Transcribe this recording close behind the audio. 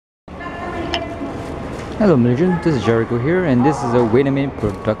Hello Malaysian, this is Gerryko here, and this is a Wait a Minute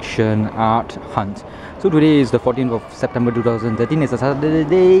production art hunt. So today is the 14th of September 2013, it's a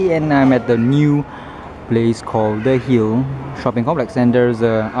Saturday, and I'm at the new place called the Hill shopping complex, and there's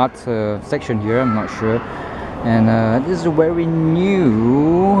a art section here, I'm not sure. And this is a very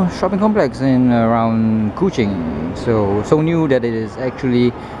new shopping complex in around Kuching. So new that it is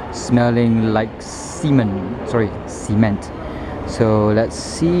actually smelling like cement. So let's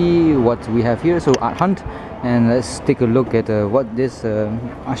see what we have here. So art hunt, and let's take a look at what this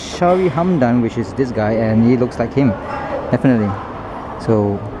Ashari Hamdan, which is this guy, and he looks like him, definitely.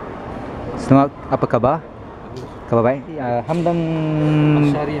 So selamat, apa kabar? Kabar baik.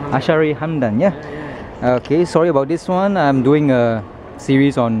 Hamdan, Ashari Hamdan, yeah. Okay, sorry about this one. I'm doing a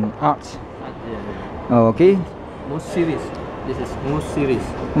series on art. Okay. More serious. This is more serious.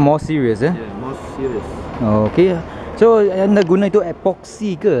 More serious, eh? Yeah, more serious. Okay. So anda guna itu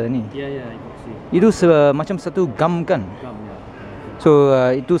epoxy ke ni? Ya, epoxy. Itu macam satu gum kan? Gum, ya. So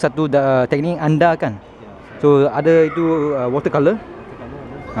itu satu teknik anda kan? Ya. So ada itu watercolor.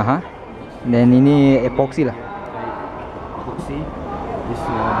 Watercolor ada. Dan ini epoxy lah. Epoxy. This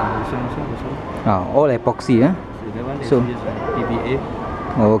one. All epoxy, eh? So that one is PBA.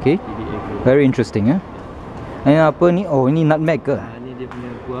 Oh, okay. PBA. Very interesting, eh? Ini apa ni? Oh, ini nutmeg ke? Ini dia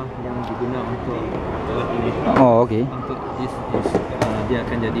punya buah yang diguna untuk ini. Oh, okay. Untuk this dia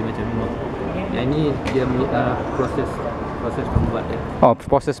akan jadi macam ni. Yang ini dia proses pembuatan. Oh,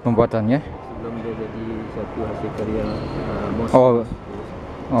 proses pembuatannya. Sebelum dia jadi satu hasil karya most. Oh,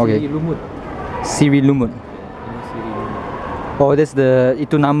 okay. Siri lumut. Siri lumut. Ini siri lumut. Oh, that's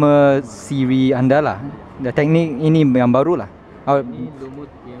itu nama siri anda lah. The teknik ini yang baru lah. Oh, ini lumut,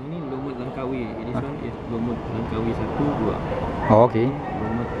 yang ini lumut Langkawi. This one is lumut Langkawi 1, 2. Oh, okay.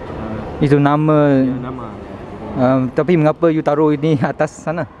 Lumut Itu nama. ya, nama. Tapi mengapa you taruh ini atas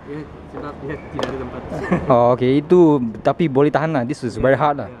sana? Ya, sebab dia tidak ada tempat. Oh, okay. Itu tapi boleh tahan lah. This is very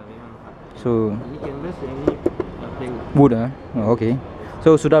hard lah. Ya, memang hard. So Ini canvas, yang ini plywood. wood ah. Oh, okay.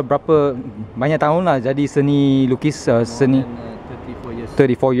 So sudah berapa banyak tahun lah jadi seni lukis seni? 34 years.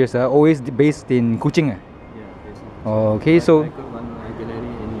 34 years. Always based in Kuching. Yeah, basically. Oh, okay. So I got one gallery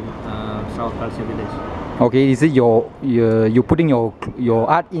in South Culture Village. okay, is it you putting your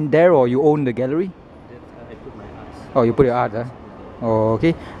art in there, or you own the gallery? I put my arts. Oh, you put your art. Oh,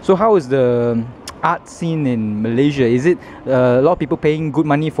 okay. So how is the art scene in Malaysia? Is it a lot of people paying good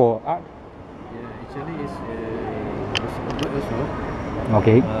money for art? Yeah, actually it's good also.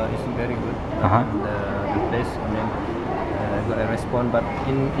 Okay. It's very good. Uh-huh. And, the place, I mean, got a response, but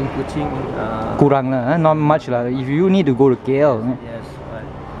in Kuching, Kurang lah, not much lah. If you need to go to KL. yes, but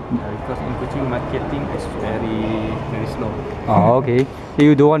because in Kuching marketing is very slow. Oh, okay.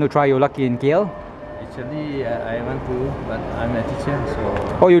 You don't want to try your luck in KL? Actually, I want to, but I'm a teacher, so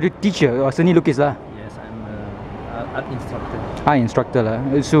Oh, you're the teacher, or seni lukis lah. yes, I'm a art instructor. Art instructor lah.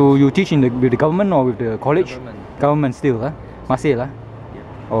 So you teach with the government or with the college? Government still lah. Masih lah.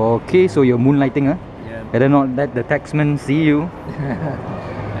 Yeah. Okay, so you're moonlighting lah. Yeah. Better not let the taxman see you.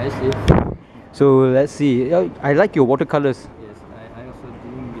 I see. So let's see. I like your watercolors. Yes, I also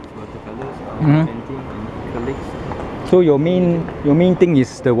doing with watercolors, painting and acrylics. So your main thing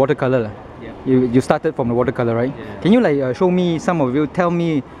is the watercolor lah. Yeah. You started from the watercolor, right? Yeah. Can you like show me some of you? Tell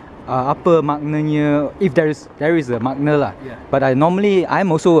me apa maknanya, if there is a makna lah. Yeah. But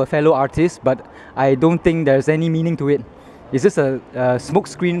I'm also a fellow artist, but I don't think there's any meaning to it. Is this a smoke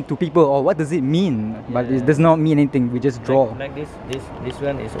screen to people, or what does it mean? But it does not mean anything. We just draw. Like this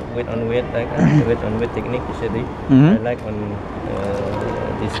one is weight on weight, like weight on weight technique usually. Mhm. I like on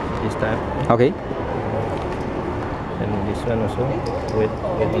this type. Okay. And this one also weight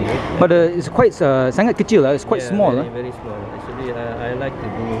on weight. But it's quite sangat kecil lah. It's quite small. Very small. Actually, I like to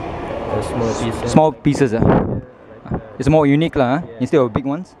do small pieces. Small pieces. It's more unique lah. Yeah. Instead of big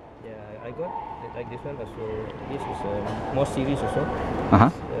ones. Yeah, I got like this one also. This is more series also.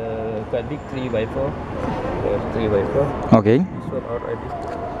 Quite big 3x4. 3x4. Okay. This one already.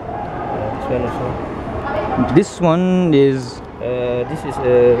 This one also. This one is. This is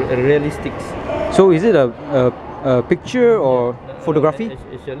realistic. So is it a picture or photography?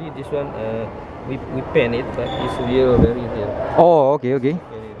 Actually, this one we paint it, but it's real, very real. Oh, okay.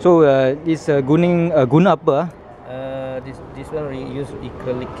 So it's guna apa? This one we use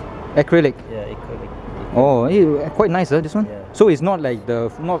acrylic. Acrylic. Yeah, acrylic. Oh, quite nice, this one. Yeah. So it's not like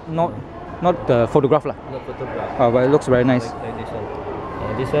not the photograph lah. Not photograph. Oh, but it looks very nice. Like this one.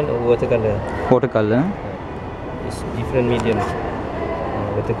 This one watercolor. Watercolor. It's different medium.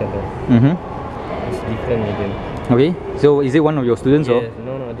 Watercolor. Mhm. It's different medium. Okay. So is it one of your students or? Yes.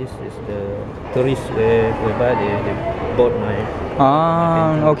 No. This is the tourist whereby they bought my.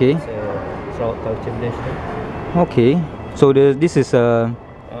 Okay. It's Sarawak culture place. Okay. So this is a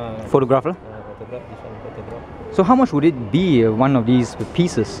photograph lah. Photograph, this one photograph. So how much would it be one of these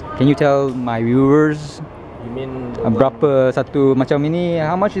pieces? Can you tell my viewers? You mean Berapa satu macam ini?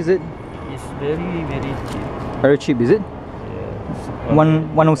 How much is it? It's very cheap. Very cheap, is it? Yes.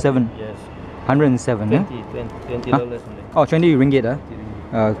 107. Yes. 107. Yeah? $20 only. Oh, 20 ringgit.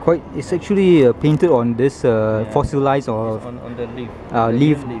 Quite. It's actually painted on this fossilized or on the leaf.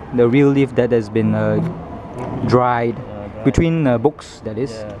 Leaf, the real leaf that has been dried between books. That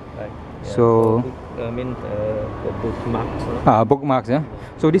is. Yeah, right. Yeah. So. The bookmarks. Bookmarks. Yeah.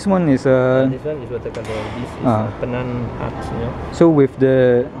 So this one is. This one is watercolor. This is penan arts. So with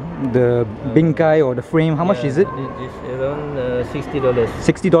the bingkai or the frame, how much is it? This around $60.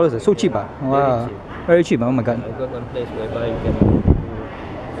 $60. So cheap. Wow. Very cheap. Oh my god. I got one place whereby you can do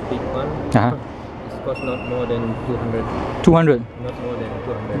a big one. It's cost not more than 200. 200. Not more than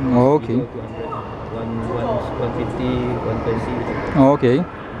 200. Oh, okay. 200. 150, 120. Oh, okay.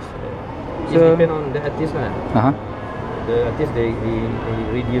 It depends on the artist. The artist they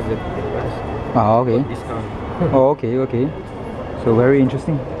reduce the price. Okay. Discount. Oh, okay. So very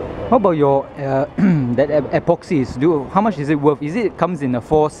interesting. How about your that epoxies? How much is it worth? Is it comes in a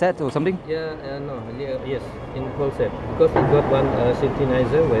 4 set or something? Yeah, no, yes, in whole set because it got one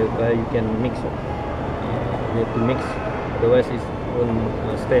synthesizer whereby you can mix. You have to mix, otherwise it's won't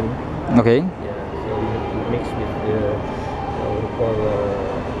stand. Okay. Yeah, so you have to mix with the what we call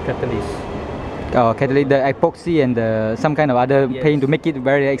catalyst. Catalyst, the epoxy and some kind of other paint to make it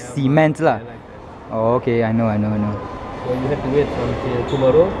very like cement lah. Like that. Oh, okay, I know. So you have to wait until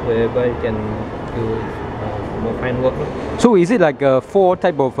tomorrow, whereby you can do more fine work. So is it like a 4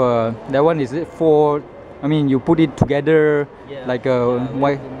 type of that one? Is it 4? I mean, you put it together like a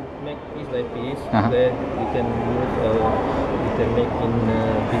why? Make piece by piece. Where you can use, you can make in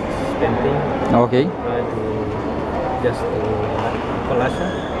big painting. Okay. Try to just collage.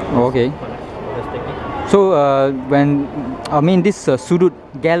 Okay. So this sudut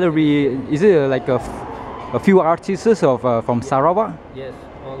gallery, is it like a few artists of from Sarawak? Yes,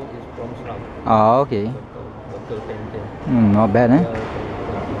 all is from Sarawak. Okay. Local painting. Not bad, eh?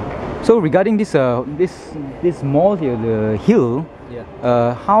 So regarding this mall here, the Hill,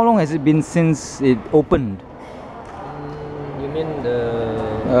 how long has it been since it opened? You mean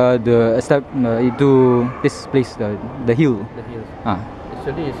into this place, the Hill? The Hill.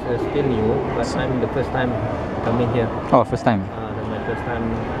 Actually, it's still new, but I'm the first time coming here. Oh, first time. My first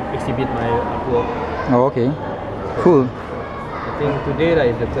time exhibit my artwork. Oh, okay. Cool. I think today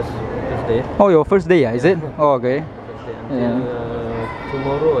is the first day. Oh, your first day, is it? Oh, okay. First day until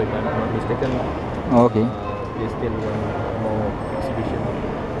tomorrow, if I'm not mistaken. Oh, okay. There's still one more exhibition.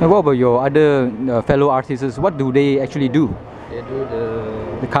 And what about your other fellow artists? What do they actually do? They do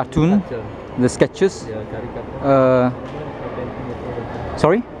the cartoon, the sketches. Yeah, caricature.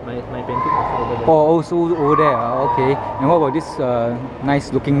 Sorry? My painting is over there. Oh, also over there. Okay. And what about this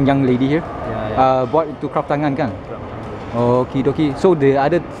nice looking young lady here? Yeah. Buat itu craft tangan kan? Okay, okay. So the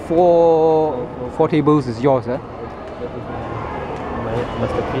other four tables is yours, eh? That is my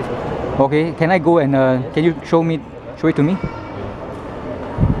masterpiece. Okay. Can I go and can you show it to me?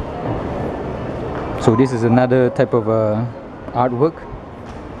 So this is another type of artwork.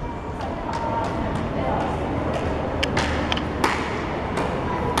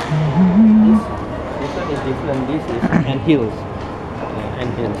 This one is different. This is ant hills.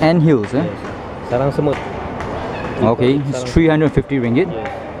 Ant hills, eh? Yes. Sarang semut. Okay, it's 350 ringgit. Yes.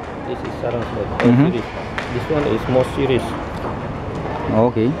 This is sarang semut. This one is more serious.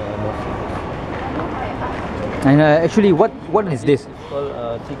 Okay. More serious. And actually, what is this? It's called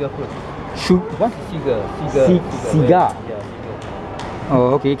cigar fruit. Shoot what? Cigar. Cigar. Yeah, cigar.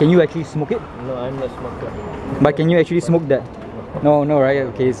 Oh, okay. Can you actually smoke it? No, I'm not smoker. But can you actually smoke that? No, right?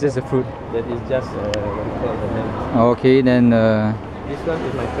 Okay, it's just a fruit. That is just what we call the name. Okay, then. This one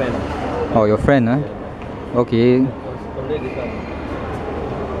is my friend. Oh, your friend, huh? Yeah. Okay. Only this one.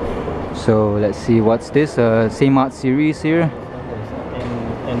 So let's see, what's this? Same art series here.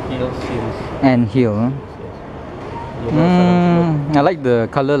 Ant Hill series. Ant Hill, huh? Yes. I like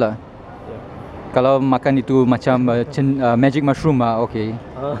the color lah. Kalau makan itu macam magic mushroom okay.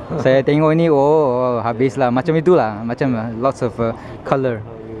 Saya tengok ni habis lah macam itulah, macam lots of color.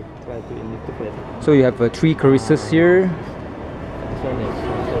 So you have 3 creases here. This one is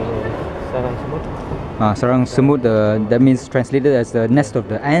sarang semut. Sarang semut, that means translated as the nest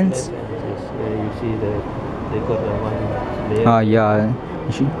of the ants. Yes, you see they got one layer. Yeah.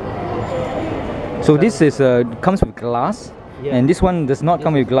 So this is comes with glass, and this one does not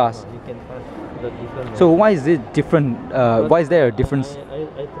come with glass. You can find the different. So why is it different? Why is there a difference? I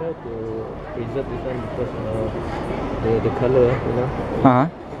I try to preserve this one because the color, you know,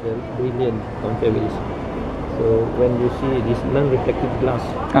 the brilliant compared with this. So when you see this non-reflective glass,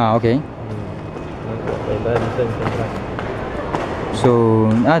 okay. Glass. So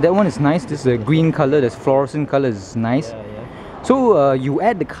that one is nice. This is a green color. This fluorescent color is nice. Yeah. So you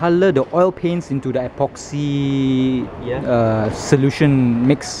add the color, the oil paints into the epoxy solution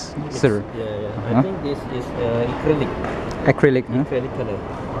mixer. Yeah. I think this is acrylic. Acrylic, huh? Acrylic color.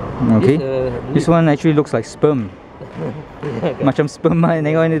 Okay. This one actually looks like sperm. Macam sperm lah.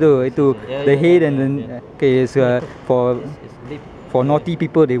 Tengok ni tu. Itu the head and then okay. It's for naughty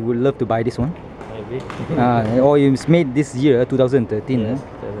people. They would love to buy this one. Or it's made this year, 2013. Yes,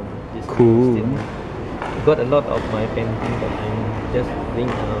 cool. Got a lot of my painting, but I'm just doing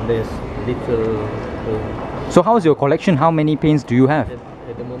this little. So how's your collection? How many paints do you have?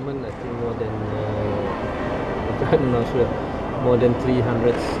 At the moment, I think more than I'm not sure, more than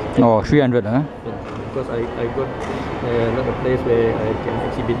 300. Oh, 300, huh? Because I got another place where I can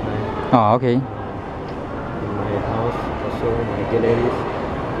exhibit my. Okay. My house, also my galleries.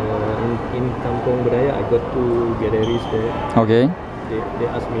 In Kampung Budaya, I got 2 galleries there. Okay. They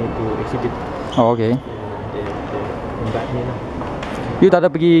asked me to exhibit. Oh, okay. They invite me lah. You tak ada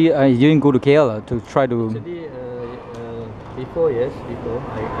pergi, you didn't go to KL to try to... Actually, before I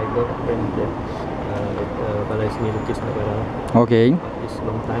got a friend there at Balai Seni Lukis Negara. Okay. It's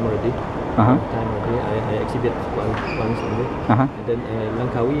long time already. I exhibit once only. And then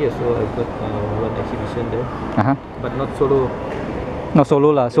Langkawi also I got one exhibition there. But not solo. Not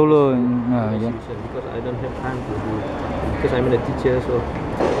solo lah, solo. Because I don't have time to do. Because I'm a teacher, so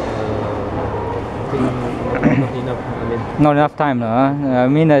I think not enough. Not enough time,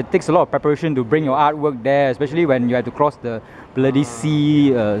 I mean, it takes a lot of preparation to bring your artwork there, especially when you have to cross the bloody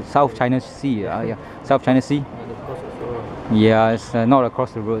sea, South China Sea. South China Sea. Yeah, it's not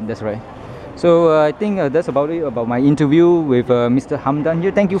across the road. That's right. So I think that's about it about my interview with Mr. Hamdan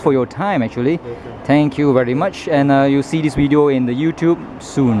here. Thank you for your time actually. Thank you very much, and you'll see this video in the YouTube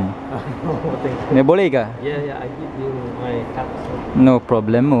soon. Boleh ke? Yeah, I give you my cut. No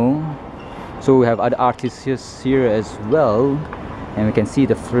problemo. So we have other artists here as well, and we can see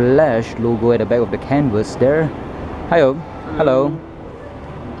the Flash logo at the back of the canvas there. Hello.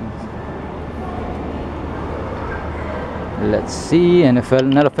 Let's see, and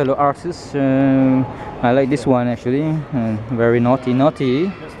another fellow artist. I like this one actually. Very naughty.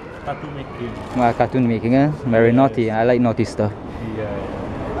 Cartoon making. Cartoon making, very naughty. Yes. I like naughty stuff. Yeah.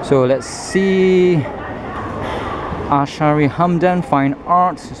 So let's see. Ashari Hamdan Fine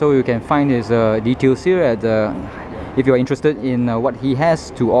Art. So you can find his details here at the. If you are interested in what he has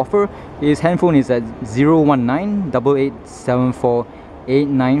to offer, his handphone is at 019 8874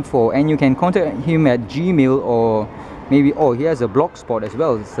 894, and you can contact him at Gmail or. Maybe, he has a blog spot as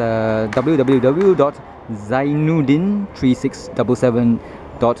well. It's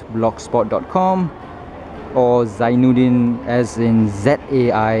www.zainuddin3677.blogspot.com or Zainuddin as in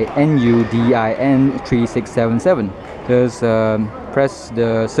ZAINUDIN 3677. Just press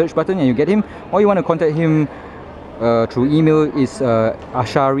the search button and you get him. Or you want to contact him through email is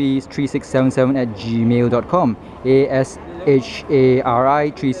ashari3677@gmail.com.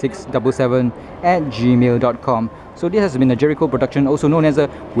 ashari3677@gmail.com. So this has been a Gerryko production, also known as a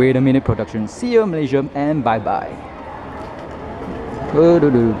Wait a Minute production. See you Malaysia, and bye bye.